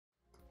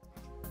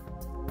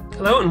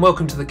Hello and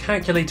welcome to the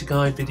Calculator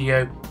Guide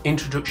video,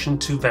 Introduction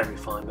to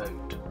Verify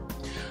Mode.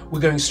 We're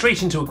going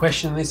straight into a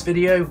question in this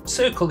video.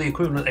 Circle the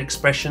equivalent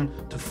expression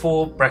to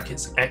 4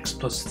 brackets x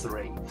plus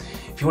 3.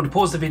 If you want to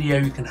pause the video,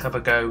 you can have a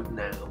go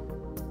now.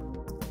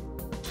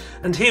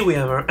 And here we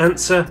have our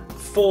answer,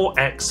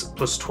 4x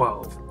plus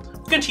 12.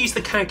 We're going to use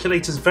the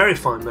calculator's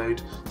Verify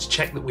mode to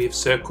check that we have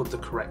circled the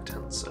correct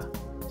answer.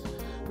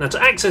 Now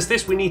to access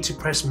this, we need to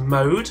press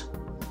Mode.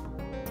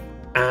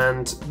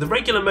 And the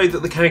regular mode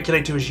that the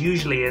calculator is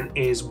usually in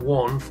is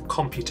 1 for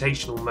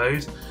computational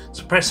mode,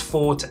 so press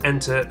 4 to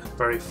enter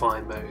Verify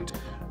mode.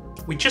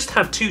 We just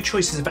have two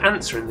choices of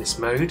answer in this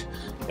mode.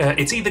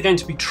 It's either going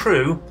to be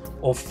true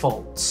or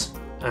false.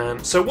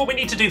 So what we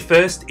need to do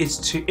first is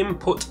to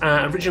input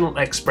our original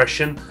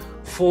expression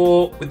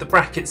for, with the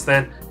brackets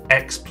then,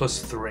 x plus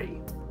 3.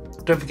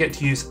 Don't forget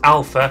to use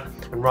alpha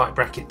and right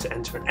bracket to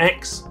enter an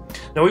x.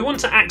 Now we want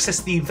to access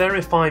the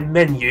Verify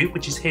menu,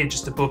 which is here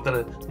just above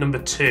the number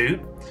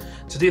 2.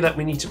 To do that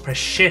we need to press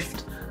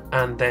Shift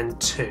and then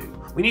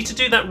 2. We need to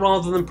do that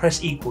rather than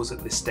press equals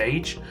at this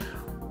stage.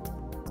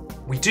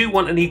 We do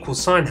want an equal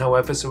sign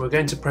however, so we're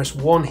going to press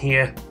 1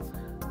 here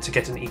to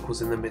get an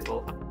equals in the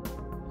middle.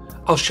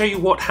 I'll show you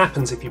what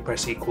happens if you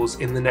press equals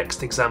in the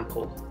next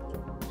example.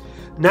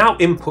 Now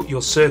input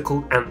your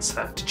circled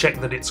answer to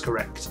check that it's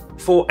correct.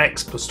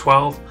 4x plus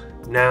 12.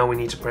 Now we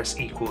need to press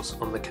equals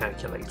on the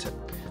calculator.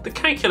 The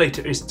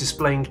calculator is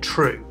displaying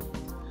true,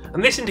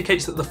 and this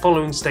indicates that the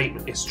following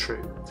statement is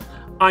true.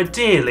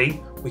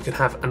 Ideally, we could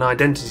have an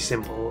identity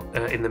symbol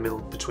in the middle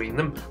between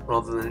them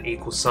rather than an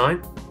equal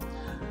sign.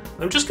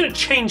 I'm just going to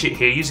change it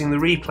here using the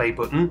replay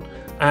button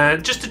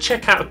just to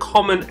check out a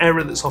common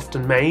error that's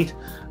often made,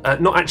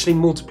 not actually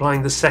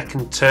multiplying the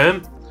second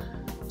term.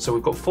 So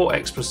we've got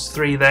 4x plus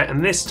 3 there,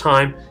 and this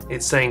time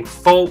it's saying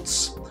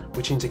false,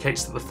 which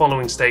indicates that the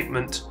following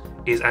statement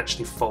is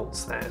actually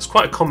false there. It's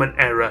quite a common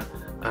error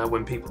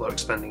when people are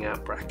expanding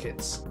out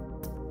brackets.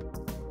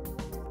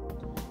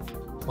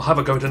 We'll have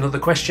a go at another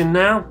question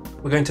now.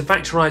 We're going to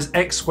factorise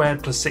x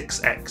squared plus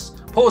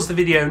 6x. Pause the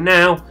video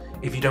now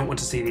if you don't want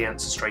to see the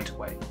answer straight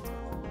away.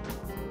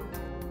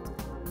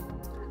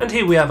 And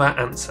here we have our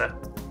answer,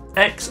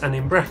 x and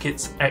in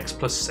brackets x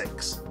plus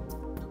 6.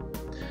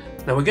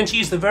 Now we're going to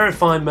use the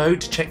Verify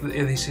mode to check that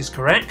this is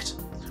correct.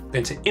 We're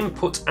going to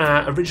input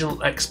our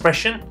original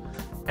expression,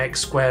 x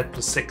squared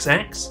plus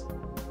 6x.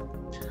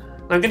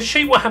 Now I'm going to show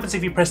you what happens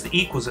if you press the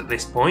equals at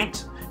this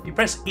point. If you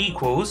press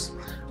equals,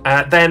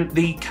 then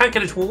the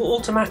calculator will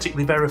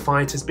automatically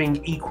verify it as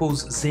being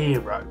equals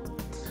 0,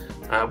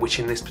 which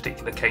in this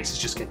particular case is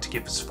just going to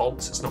give us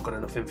false. It's not got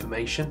enough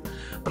information.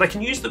 But I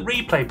can use the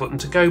replay button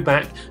to go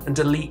back and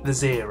delete the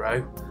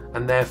 0,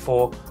 and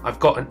therefore I've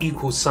got an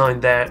equals sign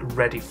there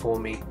ready for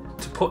me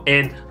to put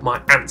in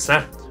my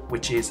answer,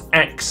 which is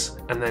x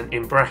and then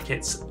in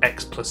brackets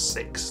x plus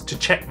 6, to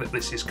check that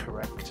this is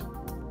correct.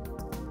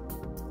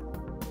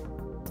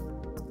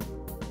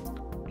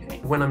 Okay,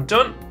 when I'm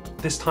done,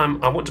 this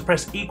time I want to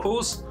press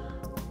equals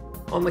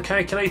on the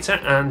calculator,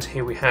 and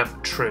here we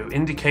have true,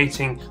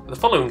 indicating that the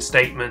following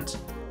statement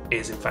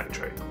is in fact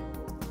true.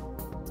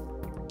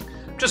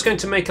 I'm just going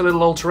to make a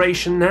little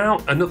alteration now,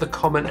 another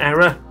common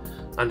error,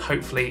 and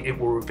hopefully it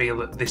will reveal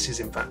that this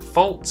is in fact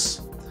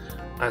false.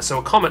 So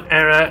a common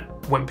error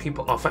when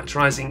people are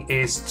factorising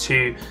is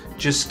to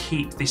just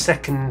keep the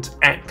second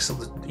x, or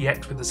the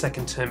x with the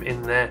second term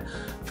in there,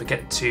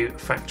 forget to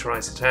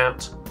factorise it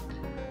out.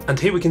 And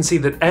here we can see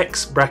that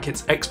x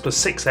brackets x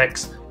plus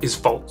 6x is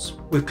false.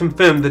 We've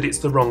confirmed that it's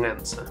the wrong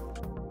answer.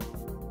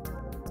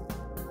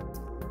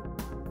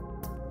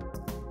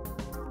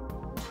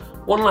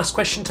 One last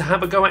question to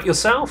have a go at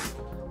yourself.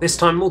 This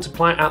time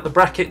multiply out the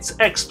brackets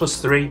x plus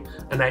 3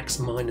 and x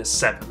minus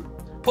 7.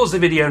 Pause the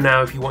video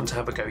now if you want to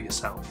have a go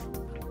yourself.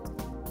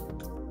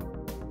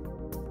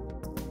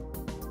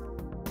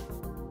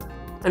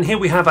 And here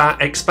we have our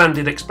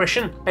expanded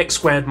expression, x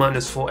squared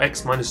minus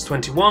 4x minus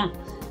 21.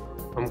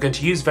 I'm going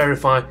to use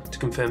Verify to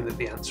confirm that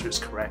the answer is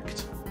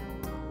correct.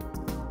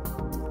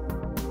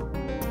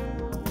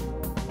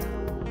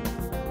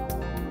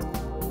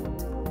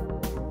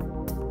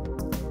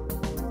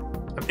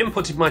 I've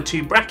inputted my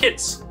two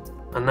brackets,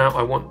 and now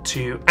I want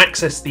to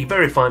access the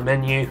Verify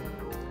menu,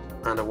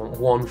 and I want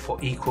 1 for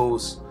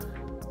equals,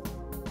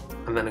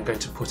 and then I'm going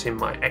to put in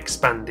my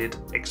expanded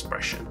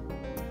expression,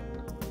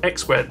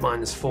 x squared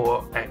minus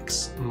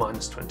 4x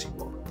minus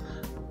 21.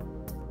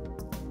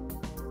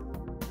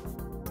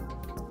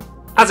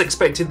 As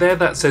expected there,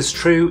 that says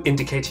true,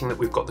 indicating that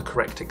we've got the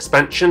correct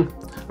expansion.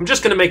 I'm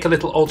just going to make a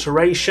little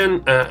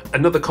alteration.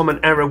 Another common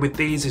error with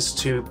these is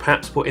to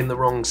perhaps put in the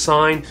wrong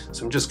sign,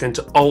 so I'm just going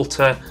to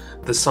alter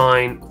the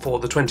sign for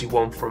the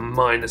 21 from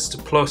minus to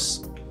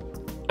plus,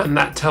 and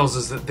that tells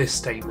us that this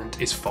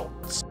statement is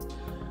false.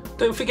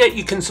 Don't forget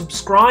you can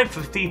subscribe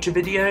for future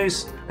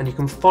videos, and you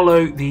can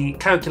follow the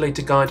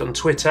Calculator Guide on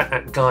Twitter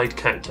at Guide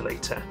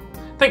Calculator.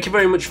 Thank you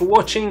very much for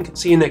watching.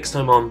 See you next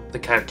time on the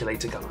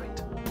Calculator Guide.